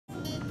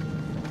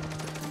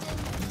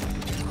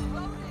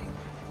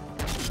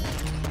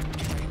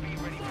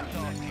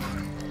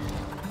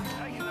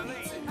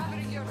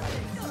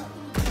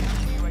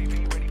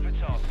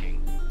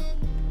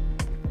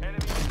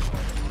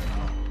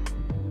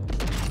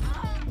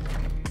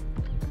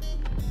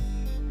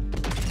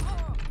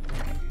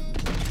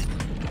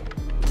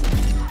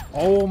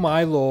Oh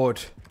my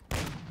lord.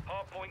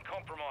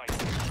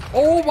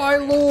 Oh my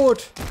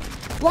lord.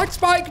 Black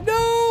spike,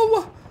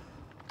 no!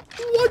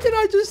 What did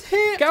I just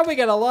hit? Can we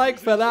get a like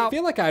for that? I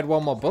feel like I had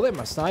one more bullet in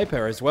my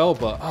sniper as well,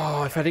 but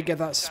oh, if I didn't get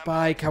that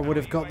spike, I would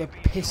have got the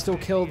pistol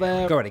kill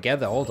there. Going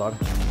together, hold on.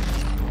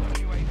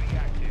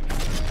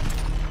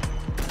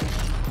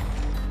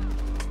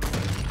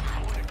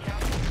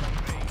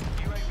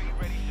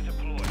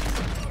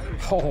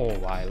 Oh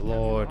my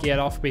lord. Get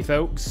off me,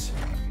 folks.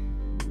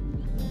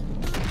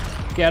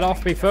 Get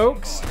off me,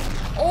 folks.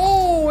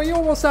 Oh, he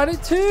almost had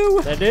it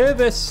too. They're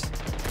nervous.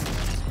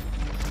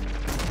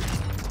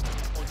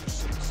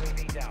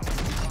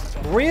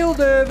 Real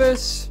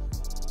nervous.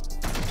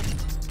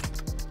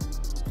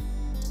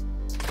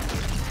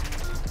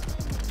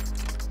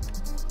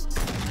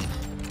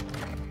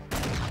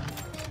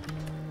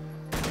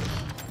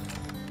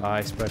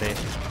 Nice, buddy.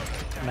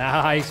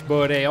 Nice,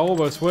 buddy.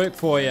 Almost worked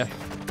for you.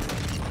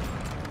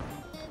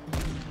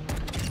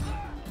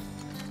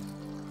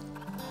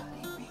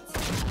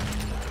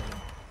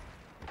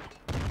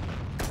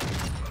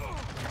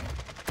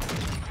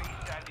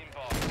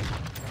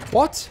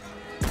 What?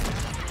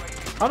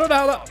 I don't know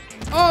how that...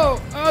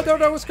 Oh, I don't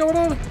know what's going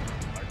on.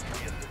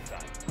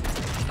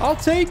 I'll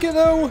take it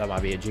though. That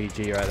might be a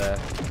GG right there.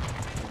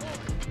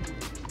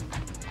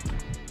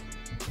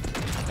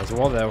 There's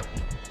one though.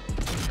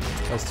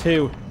 There's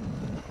two.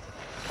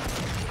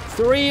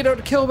 Three,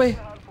 don't kill me.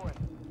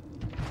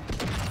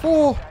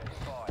 4,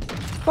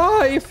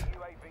 5.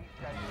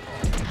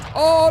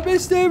 Oh, I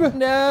missed him.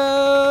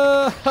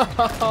 No.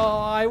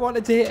 I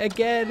wanted to hit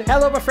again.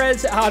 Hello, my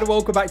friends, and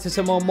welcome back to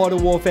some more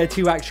Modern Warfare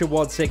 2 action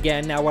once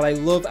again. Now, what I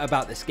love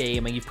about this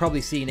game, and you've probably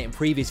seen it in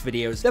previous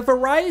videos, the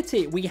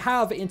variety we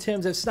have in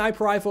terms of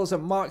sniper rifles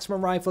and marksman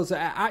rifles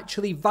that are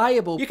actually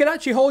viable. You can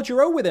actually hold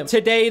your own with them.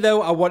 Today,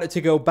 though, I wanted to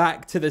go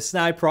back to the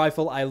sniper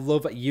rifle I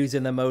love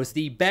using the most.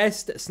 The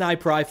best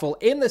sniper rifle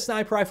in the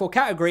sniper rifle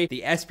category,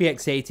 the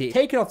SPX-80.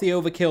 Taking off the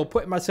overkill,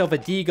 putting myself a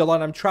deagle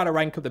on. I'm trying to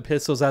rank up the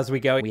pistols as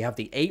we go. We have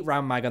the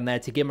 8-round mag on there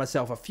to give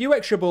myself a few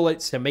extra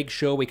bullets to make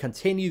sure we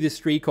continue the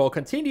streak or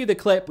continue the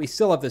clip. We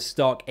still have the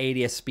stock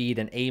ADS speed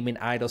and aiming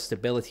idle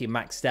stability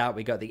maxed out.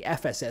 We got the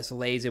FSS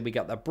laser, we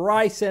got the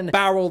Bryson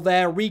barrel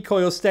there,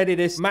 recoil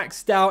steadiness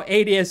maxed out,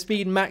 ADS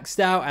speed maxed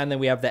out, and then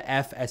we have the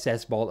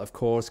FSS bolt, of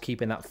course,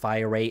 keeping that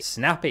fire rate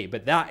snappy.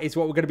 But that is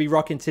what we're going to be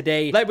rocking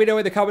today. Let me know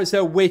in the comments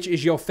though, which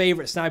is your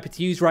favorite sniper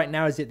to use right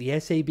now. Is it the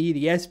SAB,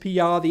 the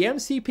SPR, the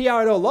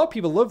MCPR? I know a lot of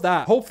people love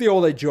that. Hopefully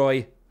all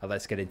enjoy. Now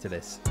let's get into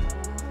this.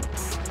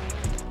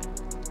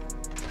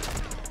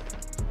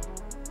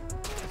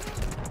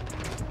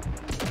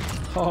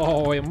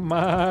 Oh,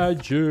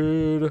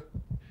 imagine.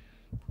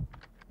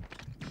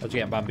 How'd you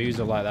get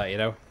bamboozled like that, you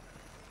know?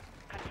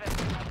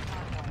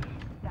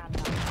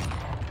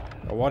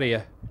 Oh, what are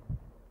you?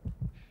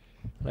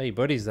 Oh, your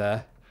buddy's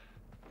there.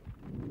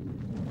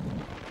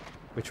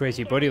 Which way's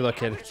your buddy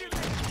looking?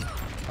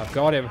 I've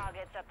got him.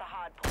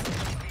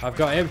 I've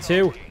got him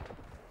too.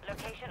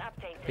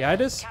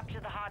 Behind us?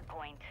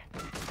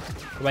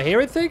 Am I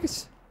hearing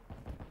things?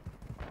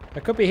 I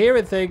could be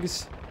hearing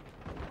things.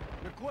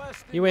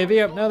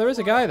 UAV up. No, there is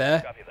a guy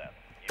there.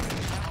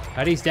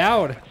 And he's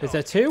down. Is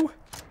there two?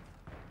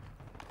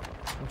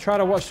 I'm trying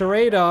to watch the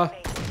radar.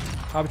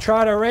 I'm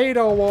trying to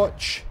radar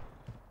watch.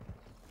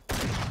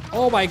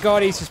 Oh my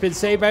god, he's just been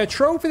saved by a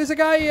trophy. There's a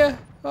guy here.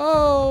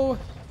 Oh.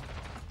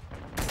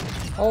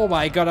 Oh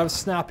my god, I'm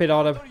snapping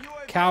on him.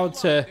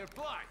 Counter.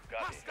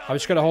 I'm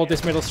just going to hold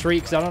this middle street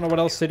because I don't know what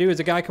else to do. There's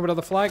a guy coming on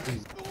the flank.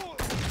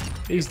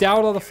 He's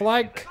down on the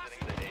flank.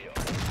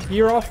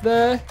 You're off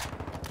there.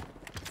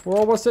 We're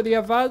almost at the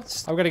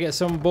advance. I'm going to get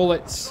some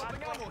bullets.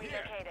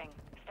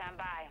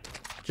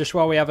 Just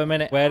while we have a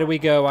minute. Where do we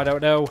go? I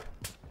don't know.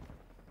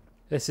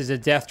 This is a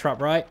death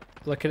trap, right?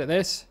 Looking at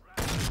this.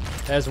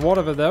 There's one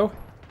of them, though.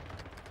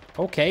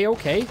 Okay,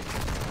 okay.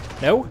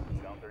 No.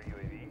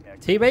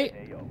 Teammate.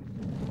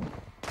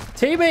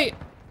 Teammate.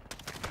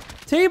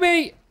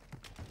 Teammate.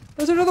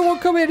 There's another one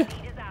coming.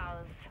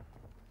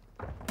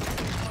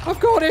 I've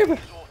got him.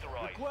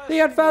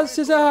 The advance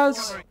is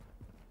ours.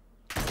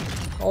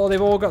 Oh,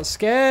 they've all got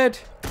scared.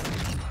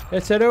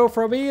 It's a no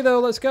from me, though.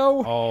 Let's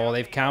go. Oh,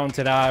 they've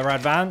countered our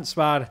advance,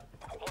 man.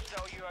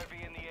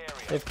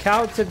 They've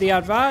countered the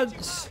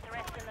advance.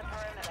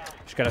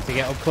 Just gonna have to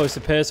get up close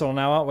to personal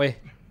now, aren't we?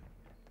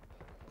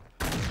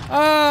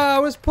 Ah, I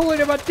was pulling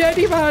him a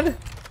deady, man.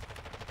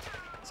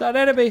 Is that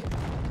an enemy?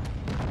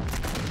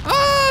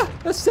 Ah,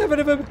 there's 7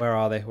 of them. Where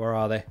are they? Where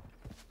are they?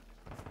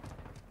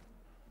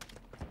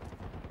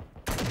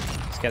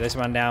 Let's get this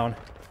man down.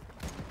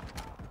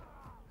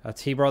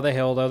 T-bro the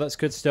hill, though. That's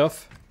good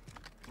stuff.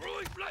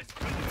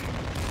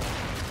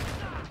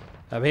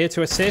 I'm here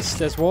to assist.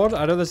 There's one.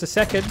 I know there's a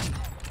second.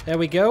 There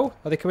we go.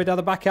 Are they coming down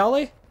the back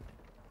alley?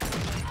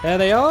 There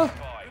they are.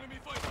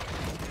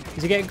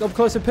 Is he getting up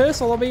close and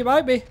personal on me? He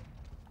might be.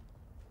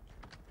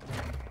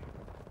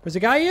 There's a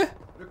guy here.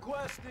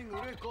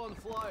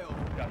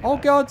 Oh,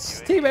 God.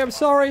 Teammate, I'm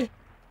sorry.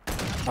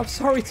 I'm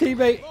sorry,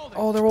 teammate.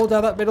 Oh, they're all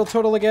down that middle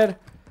tunnel again.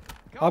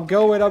 I'm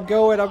going.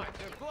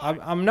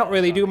 I'm not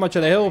really doing much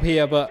of the hill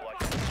here, but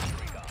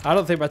I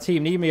don't think my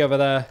team need me over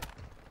there.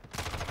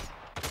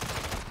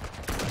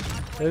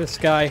 Look at this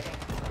guy.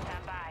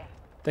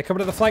 They're coming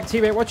to the flank,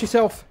 teammate. Watch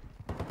yourself.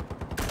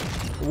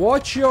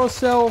 Watch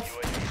yourself.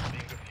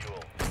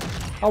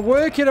 I'm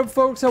working him,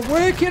 folks. I'm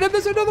working him.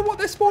 There's another one.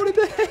 They're spawning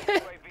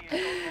there.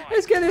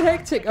 It's getting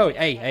hectic. Oh,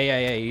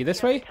 hey. Are you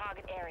this way?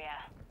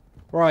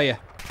 Where are you?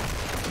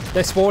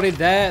 They're spawning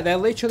there. They're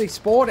literally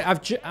spawning.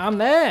 I'm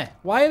there.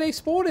 Why are they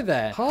spawning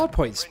there?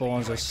 Hardpoint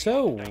spawns are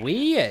so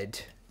weird.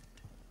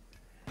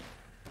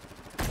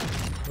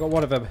 I've got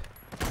one of them.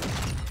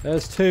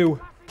 There's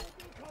two.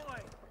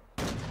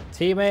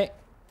 Teammate.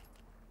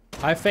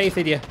 I have faith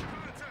in you.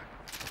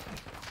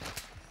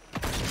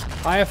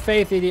 I have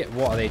faith in you.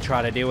 What are they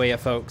trying to do here,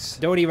 folks?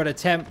 Don't even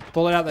attempt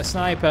pulling out the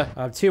sniper.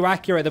 I'm too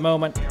accurate at the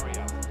moment.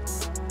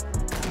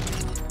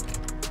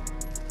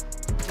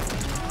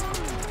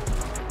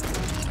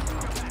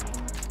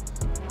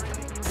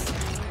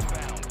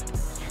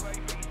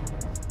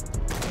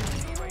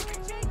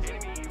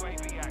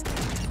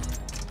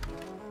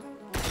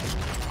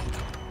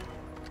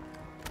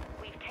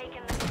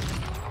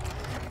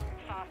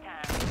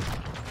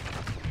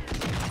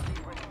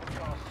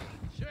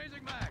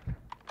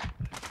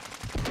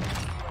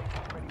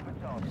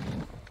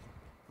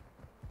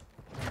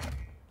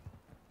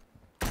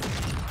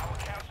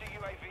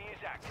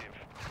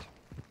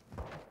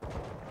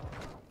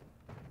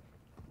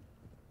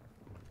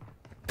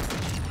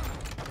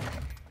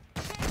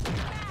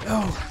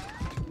 Oh.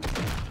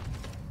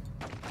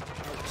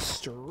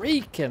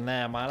 Streaking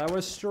there, man. I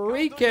was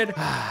streaking.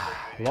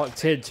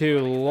 Locked in too.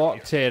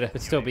 Locked in.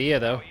 Could still be here,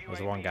 though.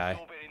 There's one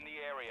guy.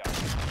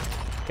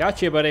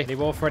 Got you, buddy. Any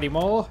more for any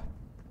more?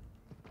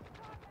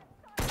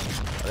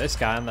 Oh, this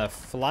guy on the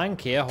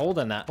flank here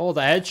holding that. Hold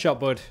the headshot,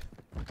 bud.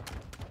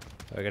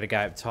 We got a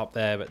guy up top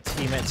there, but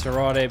teammates are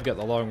on him. Got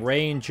the long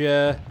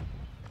ranger.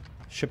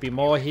 Should be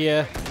more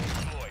here.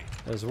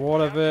 There's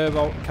one of them.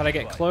 Oh, can I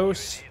get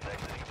close?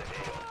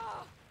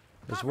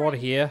 There's one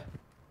here.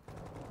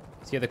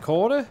 Is he at the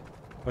corner?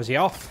 Or is he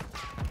off?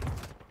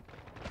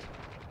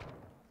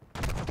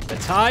 The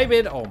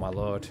timing! Oh my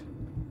lord.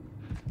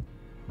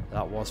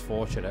 That was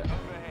fortunate.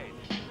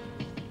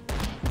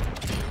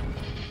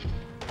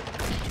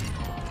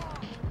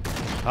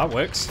 That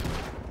works.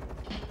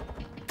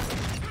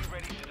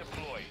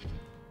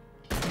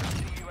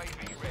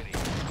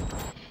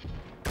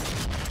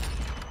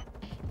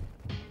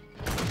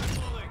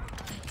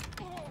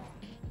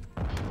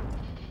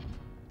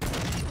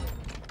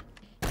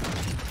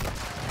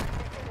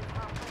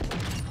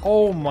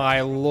 Oh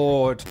my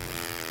lord.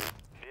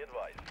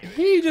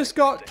 He just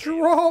got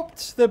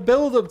dropped. The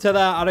build up to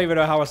that, I don't even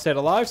know how I stayed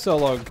alive so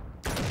long.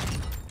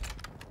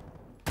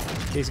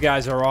 These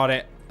guys are on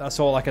it. That's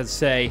all I can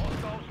say.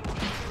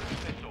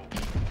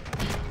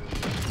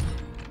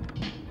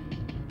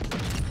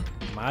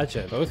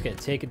 Imagine both getting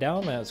taken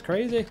down there. That's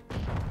crazy.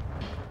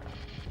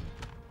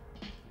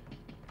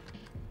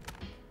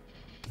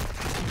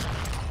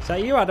 Is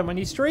that you, Adam, when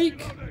you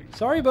streak?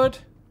 Sorry, bud.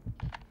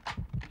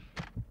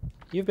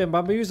 You've been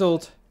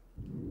bamboozled.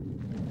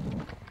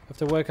 Have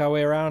to work our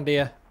way around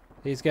here.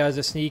 These guys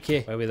are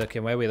sneaky. Where are we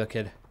looking? Where are we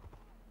looking?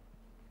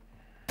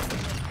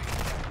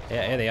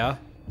 Yeah, here they are.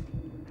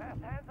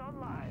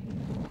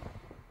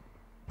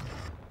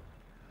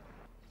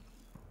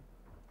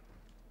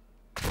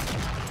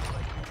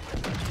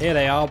 Here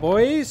they are,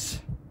 boys.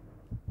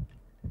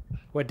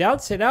 We're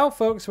dancing now,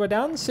 folks. We're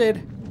dancing.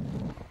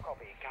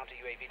 Copy. Counter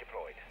UAV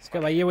deployed. Let's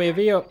get my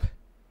UAV up.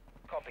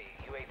 Copy.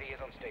 UAV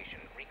is on station.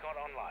 Recon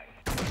online.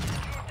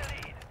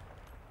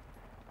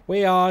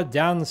 We are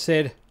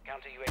dancing.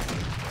 Counter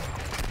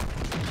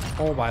UAV.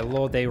 Oh my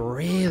lord, they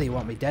really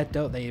want me dead,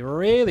 don't they? They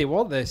really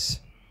want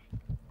this.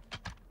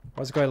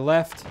 One's going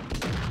left.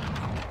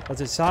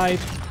 One's inside.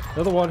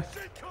 Another one.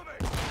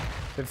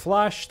 Been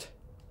flashed.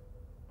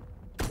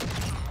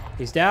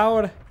 He's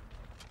down.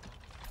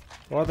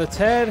 One of the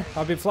 10.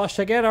 I've been flashed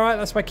again. Alright,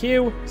 that's my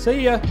cue.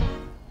 See ya.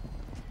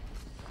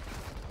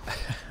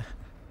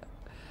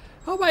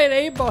 How am I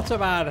an aimbot,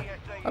 man?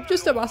 I'm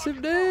just a massive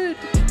nerd.